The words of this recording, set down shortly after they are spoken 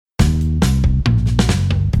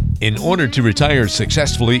In order to retire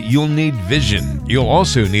successfully, you'll need vision. You'll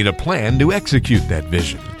also need a plan to execute that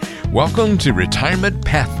vision. Welcome to Retirement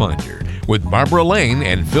Pathfinder with Barbara Lane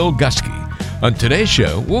and Phil Gusky. On today's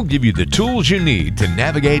show, we'll give you the tools you need to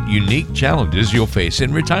navigate unique challenges you'll face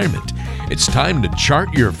in retirement. It's time to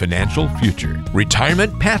chart your financial future.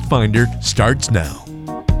 Retirement Pathfinder starts now.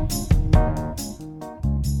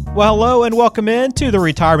 Well, hello and welcome into the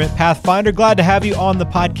Retirement Pathfinder. Glad to have you on the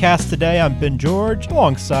podcast today. I'm Ben George,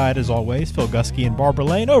 alongside, as always, Phil Gusky and Barbara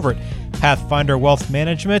Lane over at Pathfinder Wealth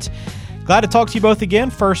Management. Glad to talk to you both again.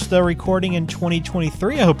 First recording in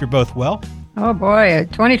 2023. I hope you're both well. Oh boy,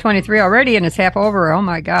 2023 already, and it's half over. Oh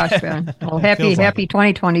my gosh, Ben. Well, happy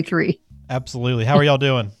 2023. Absolutely. How are y'all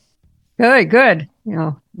doing? Good.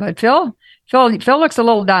 But Phil looks a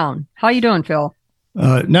little down. How you doing, Phil?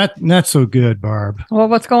 Not so good, Barb. Well,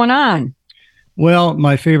 what's going on? Well,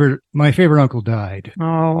 my favorite uncle died.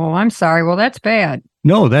 Oh, I'm sorry. Well, that's bad.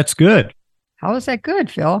 No, that's good. How is that good,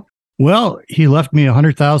 Phil? Well, he left me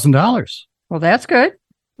 $100,000. Well, that's good.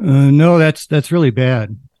 No, that's really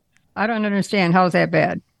bad. I don't understand. How is that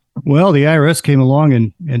bad? Well, the IRS came along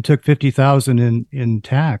and took $50,000 in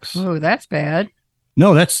tax. Oh, that's bad.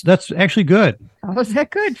 No, that's actually good. How is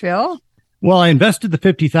that good, Phil? Well, I invested the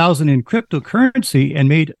 $50,000 in cryptocurrency and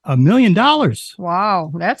made $1 million.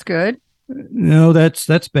 Wow, that's good. No,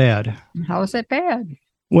 that's bad. How is that bad?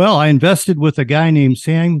 Well, I invested with a guy named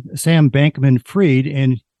Sam Bankman-Fried,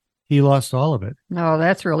 and he lost all of it. No,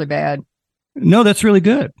 that's really bad. No, that's really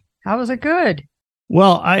good. How is it good?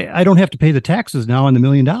 Well, I don't have to pay the taxes now on the $1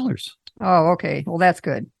 million. Oh, okay. Well, that's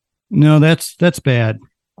good. No, that's bad.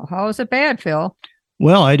 Well, how is it bad, Phil?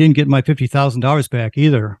 Well, I didn't get my $50,000 back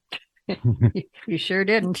either. You sure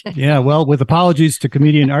didn't. Yeah, well, with apologies to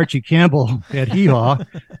comedian Archie Campbell at Hee Haw,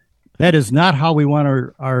 that is not how we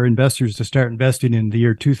want our investors to start investing in the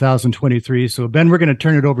year 2023. So, Ben, we're going to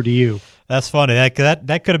turn it over to you. That's funny. That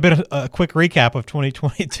could have been a quick recap of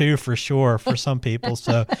 2022 for sure for some people.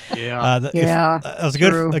 So that was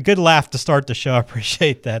a good laugh to start the show. I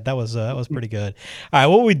appreciate that. That was pretty good. All right,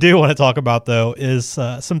 what we do want to talk about though is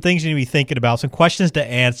some things you need to be thinking about, some questions to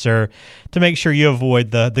answer to make sure you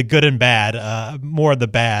avoid the good and bad. More of the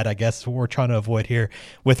bad, I guess, is what we're trying to avoid here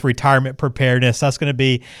with retirement preparedness. That's going to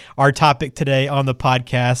be our topic today on the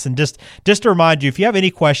podcast. And just to remind you, if you have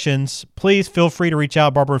any questions, please feel free to reach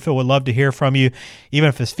out. Barbara and Phil would love to hear from you, even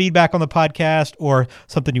if it's feedback on the podcast or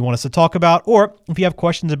something you want us to talk about, or if you have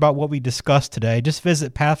questions about what we discussed today, just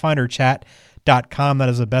visit pathfinderchat.com. That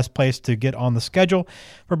is the best place to get on the schedule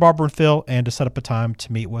for Barbara and Phil and to set up a time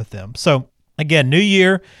to meet with them. So again, new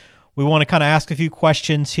year, we want to kind of ask a few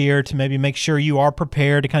questions here to maybe make sure you are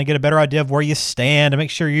prepared to kind of get a better idea of where you stand, to make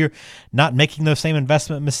sure you're not making those same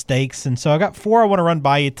investment mistakes. And so I got 4 I want to run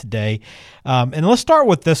by you today. And let's start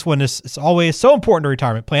with this one. It's always so important to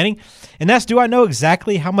retirement planning. And that's, do I know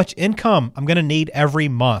exactly how much income I'm going to need every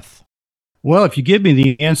month? Well, if you give me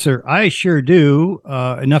the answer, I sure do,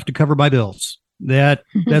 enough to cover my bills.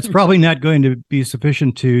 That's probably not going to be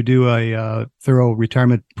sufficient to do a thorough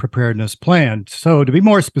retirement preparedness plan. So to be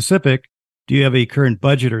more specific, do you have a current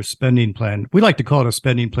budget or spending plan? We like to call it a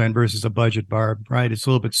spending plan versus a budget, Barb, right? It's a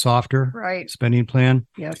little bit softer, right? Spending plan.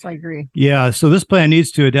 Yes, I agree. Yeah. So this plan needs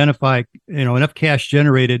to identify, enough cash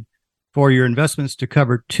generated for your investments to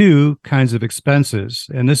cover 2 kinds of expenses.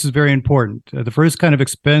 And this is very important. The first kind of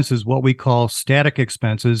expense is what we call static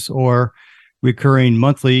expenses, or recurring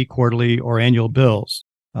monthly, quarterly, or annual bills.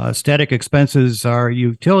 Static expenses are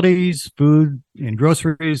utilities, food and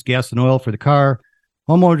groceries, gas and oil for the car,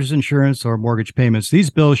 homeowners insurance, or mortgage payments.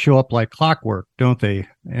 These bills show up like clockwork, don't they?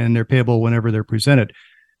 And they're payable whenever they're presented.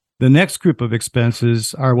 The next group of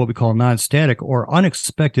expenses are what we call non-static or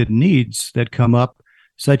unexpected needs that come up,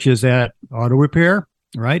 such as at auto repair,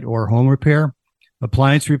 right, or home repair,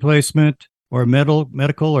 appliance replacement, or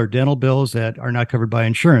medical or dental bills that are not covered by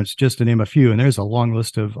insurance, just to name a few. And there's a long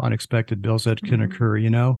list of unexpected bills that can occur,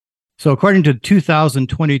 So according to the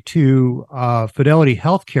 2022 Fidelity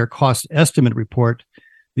Healthcare Cost Estimate Report,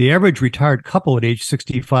 the average retired couple at age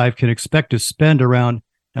 65 can expect to spend around,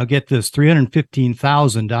 now get this,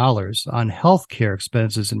 $315,000 on healthcare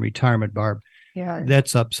expenses in retirement, Barb. Yeah.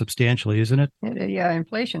 That's up substantially, isn't it? Yeah,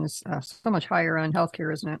 inflation is so much higher on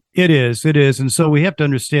healthcare, isn't it? It is. And so we have to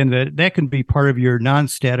understand that can be part of your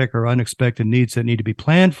non-static or unexpected needs that need to be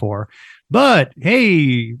planned for. But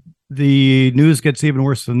hey, the news gets even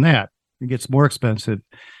worse than that. It gets more expensive.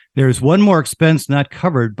 There's one more expense not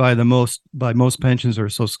covered by most pensions or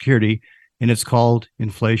Social Security, and it's called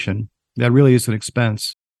inflation. That really is an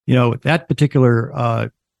expense. That particular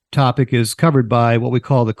topic is covered by what we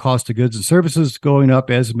call the cost of goods and services going up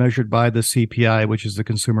as measured by the CPI, which is the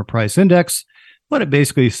Consumer Price Index. What it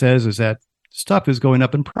basically says is that stuff is going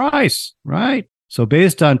up in price, right? So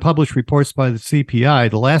based on published reports by the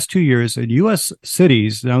CPI, the last 2 years in U.S.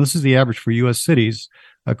 cities, now this is the average for U.S. cities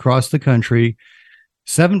across the country,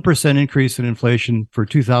 7% increase in inflation for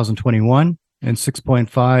 2021 and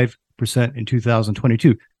 6.5% in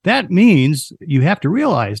 2022. That means you have to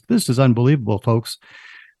realize, this is unbelievable, folks,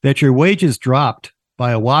 that your wages dropped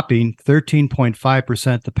by a whopping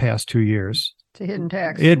 13.5% the past 2 years. It's a hidden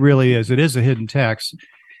tax. It really is. It is a hidden tax.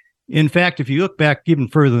 In fact, if you look back even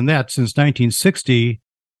further than that, since 1960,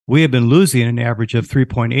 we have been losing an average of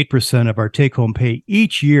 3.8% of our take-home pay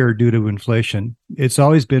each year due to inflation. It's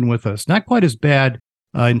always been with us. Not quite as bad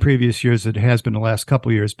in previous years as it has been the last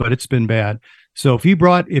couple of years, but it's been bad. So if you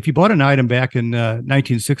bought an item back in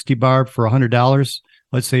 1960, Barb, for $100,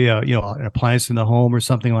 let's say an appliance in the home or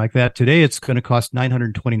something like that, today it's going to cost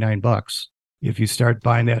 $929 if you start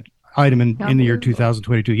buying that item in the year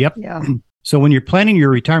 2022. Yep. Yeah. So when you're planning your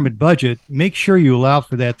retirement budget, make sure you allow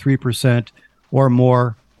for that 3% or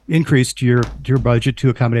more increase to your budget to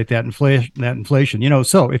accommodate that inflation.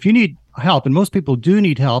 So if you need help, and most people do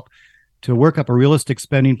need help to work up a realistic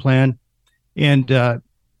spending plan and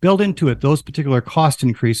build into it those particular cost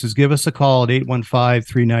increases, give us a call at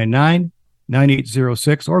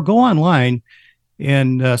 815-399-9806 or go online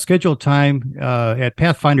and schedule time at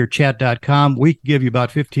pathfinderchat.com. We can give you about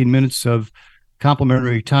 15 minutes of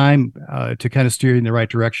complimentary time to kind of steer you in the right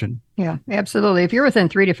direction. Yeah, absolutely. If you're within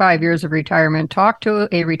 3 to 5 years of retirement, talk to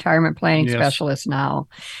a retirement planning specialist now.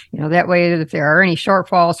 That way, if there are any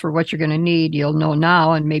shortfalls for what you're going to need, you'll know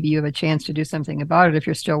now, and maybe you have a chance to do something about it if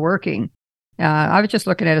you're still working. I was just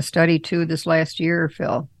looking at a study too this last year,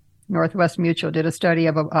 Phil. Northwest Mutual did a study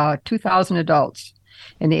of 2,000 adults,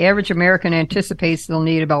 and the average American anticipates they'll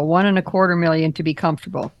need about $1.25 million to be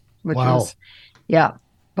comfortable, which is,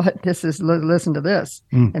 But this is, listen to this,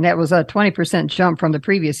 and that was a 20% jump from the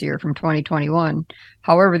previous year, from 2021.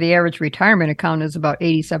 However, the average retirement account is about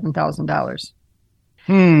 $87,000.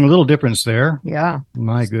 A little difference there. Yeah.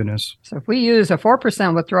 My goodness. So if we use a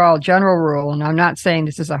 4% withdrawal general rule, and I'm not saying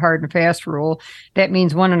this is a hard and fast rule, that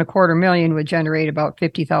means $1.25 million would generate about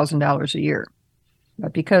 $50,000 a year.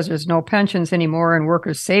 But because there's no pensions anymore and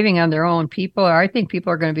workers saving on their own, I think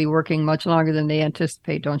people are going to be working much longer than they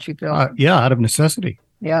anticipate, don't you, Phil? Out of necessity.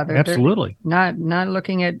 Yeah, absolutely. They're not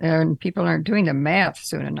looking at, and people aren't doing the math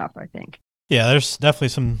soon enough, I think. Yeah, there's definitely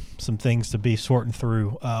some things to be sorting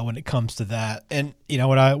through when it comes to that. And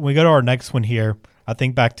when we go to our next one here, I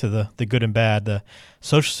think back to the good and bad, the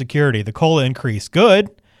Social Security, the COLA increase, good,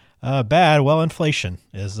 bad. Well, inflation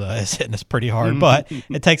is hitting us pretty hard. But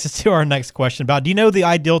it takes us to our next question about, do you know the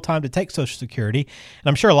ideal time to take Social Security? And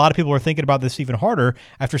I'm sure a lot of people are thinking about this even harder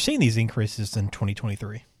after seeing these increases in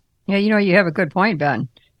 2023. Yeah, you have a good point, Ben.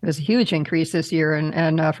 It was a huge increase this year.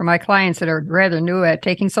 And for my clients that are rather new at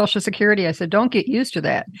taking Social Security, I said, don't get used to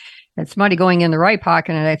that. It's money going in the right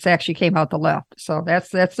pocket, and it's actually came out the left. So that's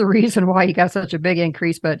the reason why you got such a big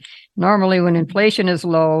increase. But normally when inflation is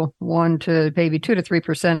low, 1 to maybe 2 to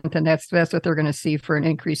 3%, then that's what they're going to see for an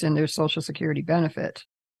increase in their Social Security benefit.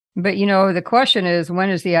 But, the question is, when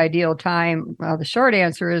is the ideal time? Well, the short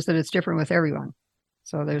answer is that it's different with everyone.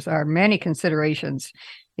 So there are many considerations.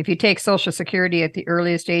 If you take Social Security at the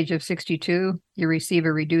earliest age of 62, you receive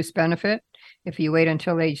a reduced benefit. If you wait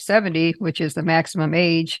until age 70, which is the maximum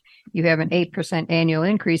age, you have an 8% annual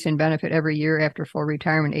increase in benefit every year after full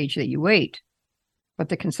retirement age that you wait. But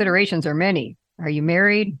the considerations are many. Are you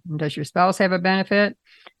married? Does your spouse have a benefit?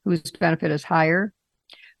 Whose benefit is higher?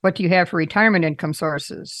 What do you have for retirement income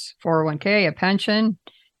sources? 401k, a pension?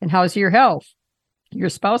 And how's your health? Your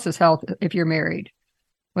spouse's health if you're married.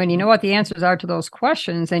 When you know what the answers are to those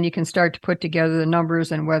questions, then you can start to put together the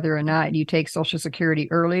numbers, and whether or not you take Social Security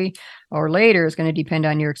early or later is going to depend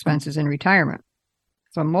on your expenses in retirement.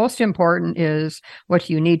 So most important is, what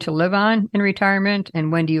do you need to live on in retirement, and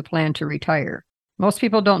when do you plan to retire? Most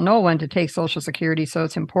people don't know when to take Social Security, so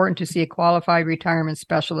it's important to see a qualified retirement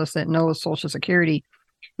specialist that knows Social Security.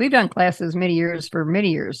 We've done classes for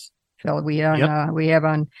many years, Phil. We have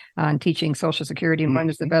on teaching Social Security and when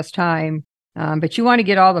is the best time. But you want to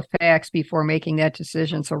get all the facts before making that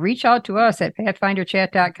decision. So reach out to us at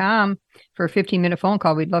pathfinderchat.com for a 15-minute phone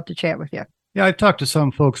call. We'd love to chat with you. Yeah, I've talked to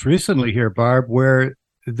some folks recently here, Barb, where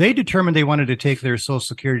they determined they wanted to take their Social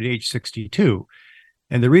Security at age 62.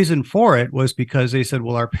 And the reason for it was because they said,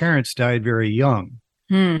 well, our parents died very young.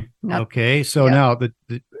 Okay, so now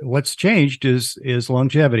what's changed is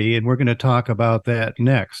longevity, and we're going to talk about that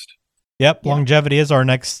next. Yep, longevity is our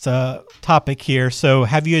next topic here. So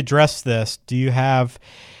have you addressed this? Do you have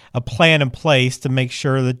a plan in place to make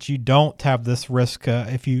sure that you don't have this risk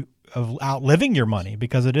of outliving your money?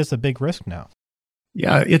 Because it is a big risk now.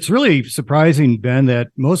 Yeah, it's really surprising, Ben, that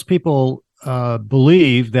most people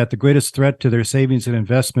believe that the greatest threat to their savings and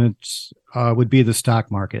investments would be the stock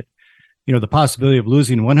market. You know, the possibility of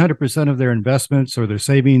losing 100% of their investments or their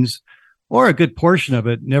savings, or a good portion of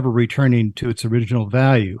it never returning to its original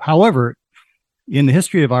value. However, in the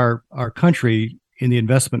history of our country, in the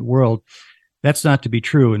investment world, that's not to be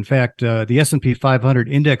true. In fact, the S&P 500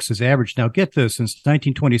 index has averaged, now get this, since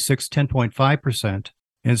 1926, 10.5%.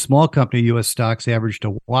 And small company U.S. stocks averaged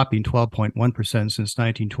a whopping 12.1% since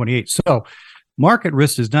 1928. So market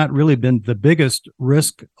risk has not really been the biggest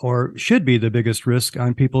risk, or should be the biggest risk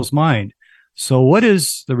on people's mind. So what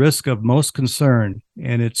is the risk of most concern?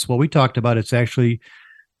 And it's what we talked about. It's actually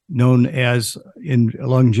known as in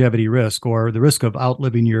longevity risk, or the risk of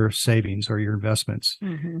outliving your savings or your investments.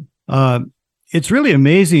 Mm-hmm. It's really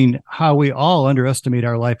amazing how we all underestimate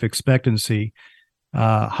our life expectancy.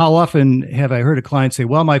 How often have I heard a client say,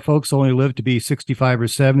 well, my folks only live to be 65 or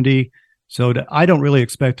 70, so I don't really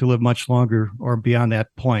expect to live much longer or beyond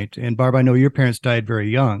that point. And Barb, I know your parents died very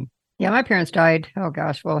young. Yeah, my parents died,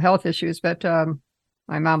 health issues, but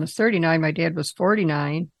my mom was 39, my dad was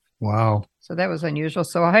 49. Wow. So that was unusual.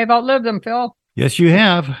 So I have outlived them, Phil. Yes, you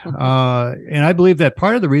have. And I believe that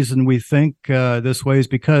part of the reason we think this way is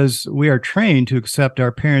because we are trained to accept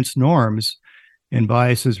our parents' norms and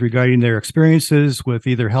biases regarding their experiences with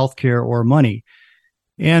either healthcare or money.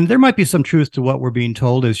 And there might be some truth to what we're being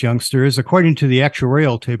told as youngsters. According to the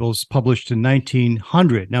actuarial tables published in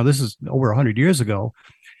 1900, now this is over 100 years ago,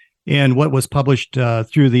 and what was published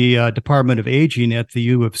through the Department of Aging at the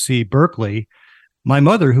U of C, Berkeley, my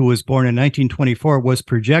mother, who was born in 1924, was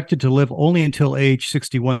projected to live only until age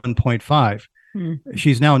 61.5.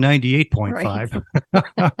 She's now 98.5.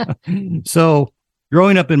 Right. So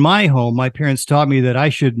growing up in my home, my parents taught me that I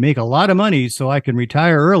should make a lot of money so I can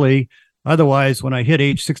retire early. Otherwise, when I hit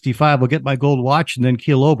age 65, I'll get my gold watch and then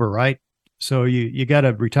keel over, right? So you got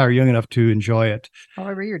to retire young enough to enjoy it.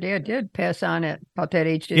 However, your dad did pass on at about that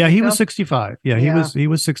age. Yeah, he was 65. Yeah, he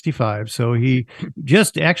was 65. So he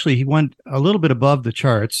went a little bit above the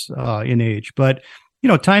charts in age. But, you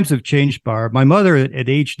know, times have changed, Barb. My mother at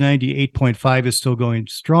age 98.5 is still going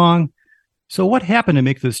strong. So what happened to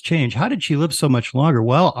make this change? How did she live so much longer?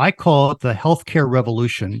 Well, I call it the healthcare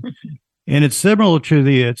revolution. And it's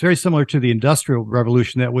very similar to the industrial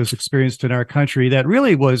revolution that was experienced in our country. That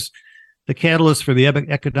really was the catalyst for the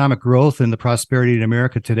economic growth and the prosperity in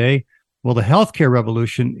America today. Well, the healthcare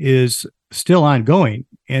revolution is still ongoing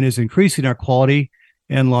and is increasing our quality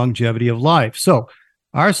and longevity of life. So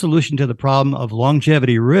our solution to the problem of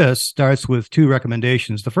longevity risk starts with two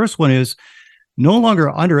recommendations. The first one is no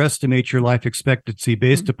longer underestimate your life expectancy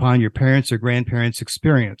based upon your parents' or grandparents'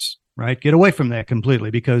 experience, right? Get away from that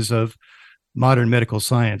completely because of modern medical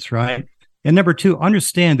science, right? And number two,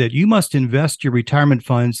 understand that you must invest your retirement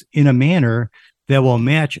funds in a manner that will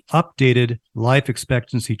match updated life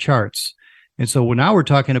expectancy charts. And so now we're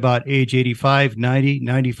talking about age 85, 90,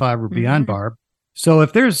 95 or beyond, Barb. So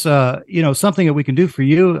if there's something that we can do for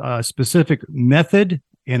you, a specific method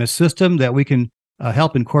and a system that we can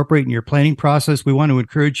help incorporate in your planning process, we want to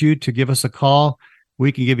encourage you to give us a call.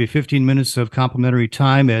 We can give you 15 minutes of complimentary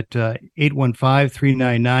time at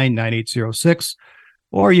 815-399-9806.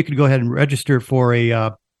 Or you can go ahead and register for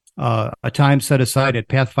a time set aside at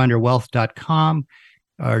pathfinderwealth.com.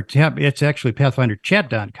 It's actually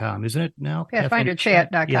pathfinderchat.com, isn't it now?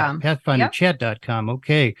 Pathfinderchat.com. Yeah, pathfinderchat.com.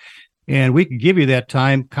 Okay. And we can give you that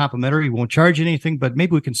time complimentary. We won't charge you anything, but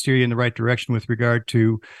maybe we can steer you in the right direction with regard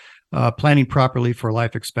to planning properly for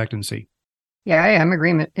life expectancy. Yeah, I'm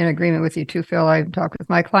in agreement with you too, Phil. I talk with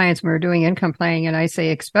my clients when we're doing income planning, and I say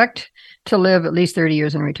expect to live at least 30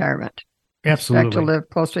 years in retirement. Absolutely. Expect to live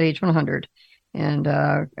close to age 100. And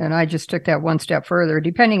I just took that one step further,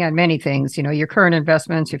 depending on many things, your current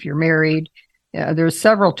investments, if you're married. There's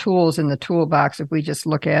several tools in the toolbox. If we just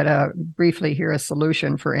look at briefly here, a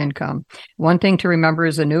solution for income. One thing to remember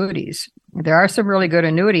is annuities. There are some really good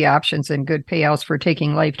annuity options and good payouts for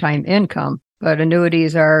taking lifetime income. But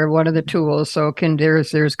annuities are one of the tools. So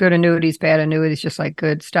there's good annuities, bad annuities, just like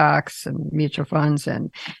good stocks and mutual funds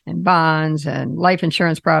and bonds and life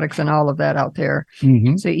insurance products and all of that out there.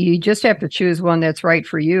 Mm-hmm. So you just have to choose one that's right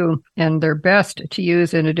for you, and they're best to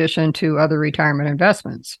use in addition to other retirement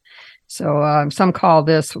investments. So some call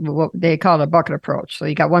this, what they call it, a bucket approach. So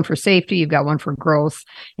you got one for safety, you've got one for growth,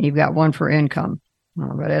 and you've got one for income.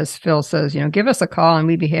 But as Phil says, give us a call and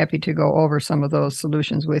we'd be happy to go over some of those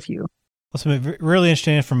solutions with you. Some really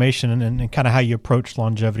interesting information and kind of how you approach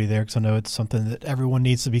longevity there, because I know it's something that everyone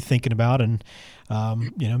needs to be thinking about, and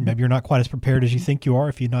maybe you're not quite as prepared as you think you are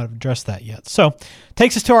if you've not addressed that yet. So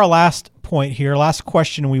takes us to our last point here, last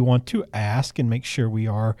question we want to ask and make sure we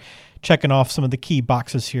are checking off some of the key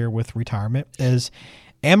boxes here with retirement is,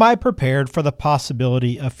 am I prepared for the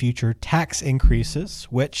possibility of future tax increases,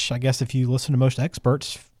 which I guess if you listen to most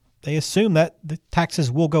experts, they assume that the taxes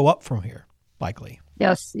will go up from here, likely.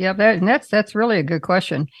 Yes, yeah, that's really a good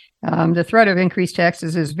question. The threat of increased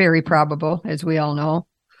taxes is very probable, as we all know.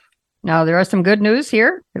 Now, there are some good news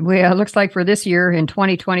here. It looks like for this year, in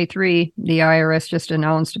 2023, the IRS just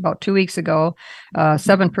announced about 2 weeks ago,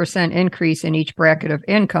 7% increase in each bracket of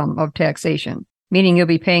income of taxation, meaning you'll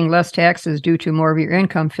be paying less taxes due to more of your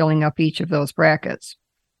income filling up each of those brackets.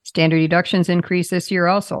 Standard deductions increase this year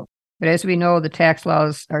also. But as we know, the tax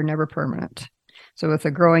laws are never permanent. So with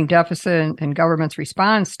a growing deficit and government's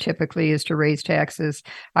response typically is to raise taxes,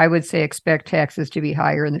 I would say expect taxes to be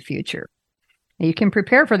higher in the future. And you can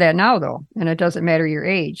prepare for that now, though, and it doesn't matter your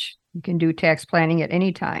age. You can do tax planning at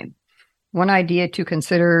any time. One idea to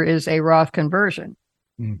consider is a Roth conversion.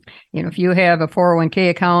 If you have a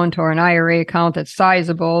 401k account or an IRA account that's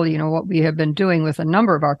sizable, what we have been doing with a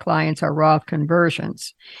number of our clients are Roth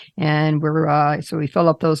conversions. And so we fill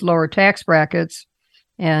up those lower tax brackets.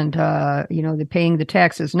 And, they're paying the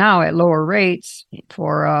taxes now at lower rates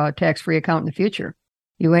for a tax-free account in the future.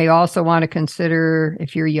 You may also want to consider,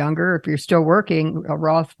 if you're younger, if you're still working, a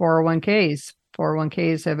Roth 401ks.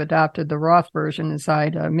 401ks have adopted the Roth version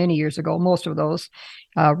inside many years ago, most of those.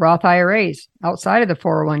 Roth IRAs outside of the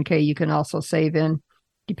 401k, you can also save in,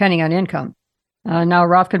 depending on income. Now,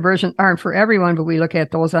 Roth conversions aren't for everyone, but we look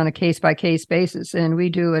at those on a case-by-case basis, and we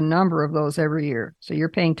do a number of those every year. So you're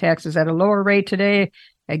paying taxes at a lower rate today,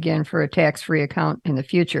 again, for a tax-free account in the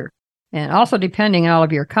future. And also depending on all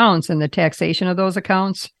of your accounts and the taxation of those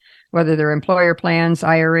accounts, whether they're employer plans,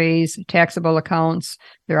 IRAs, taxable accounts,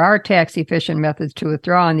 there are tax-efficient methods to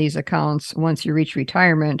withdraw on these accounts once you reach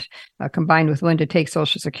retirement, combined with when to take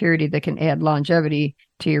Social Security that can add longevity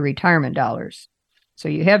to your retirement dollars. So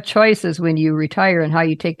you have choices when you retire and how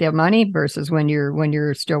you take that money versus when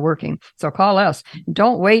you're still working. So call us.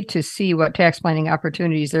 Don't wait to see what tax planning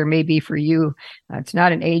opportunities there may be for you. It's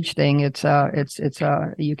not an age thing. You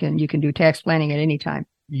can do tax planning at any time.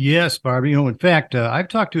 Yes, Barb. In fact, I've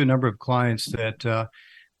talked to a number of clients that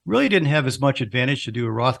really didn't have as much advantage to do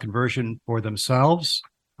a Roth conversion for themselves.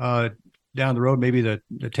 Down the road, maybe the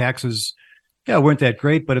taxes weren't that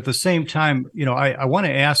great, but at the same time, I want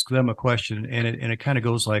to ask them a question, and it kind of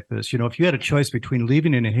goes like this. If you had a choice between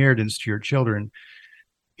leaving an inheritance to your children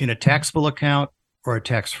in a taxable account or a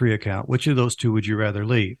tax-free account, which of those two would you rather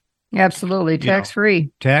leave? Absolutely,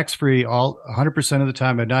 tax-free. Tax-free, all 100% of the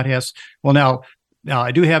time. I'd not ask. Well, now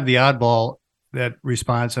I do have the oddball that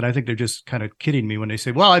response, and I think they're just kind of kidding me when they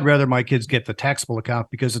say, well, I'd rather my kids get the taxable account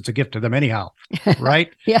because it's a gift to them anyhow, right?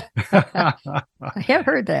 Yeah. I have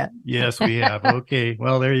heard that. Yes, we have. Okay.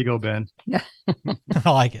 Well, there you go, Ben. I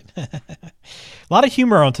like it. A lot of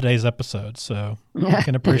humor on today's episode, so I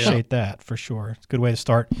can appreciate that for sure. It's a good way to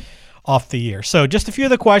start off the year. So just a few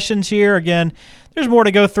of the questions here. Again, there's more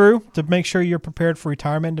to go through to make sure you're prepared for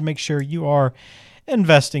retirement, to make sure you are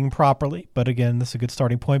investing properly. But again, this is a good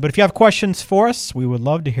starting point. But if you have questions for us, we would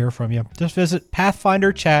love to hear from you. Just visit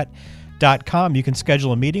pathfinderchat.com. You can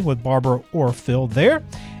schedule a meeting with Barbara or Phil there.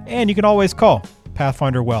 And you can always call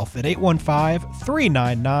Pathfinder Wealth at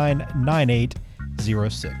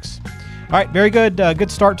 815-399-9806. All right, very good.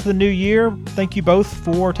 Good start to the new year. Thank you both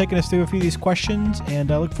for taking us through a few of these questions,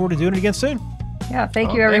 and I look forward to doing it again soon. Yeah,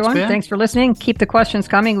 thank you, everyone. Thanks for listening. Keep the questions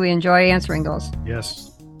coming. We enjoy answering those. Yes.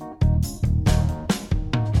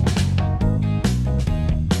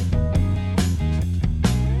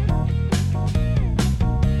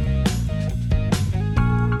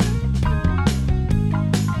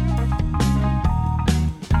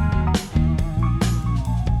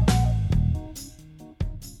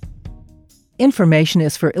 Information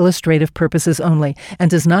is for illustrative purposes only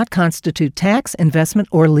and does not constitute tax, investment,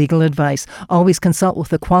 or legal advice. Always consult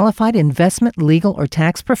with a qualified investment, legal, or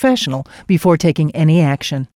tax professional before taking any action.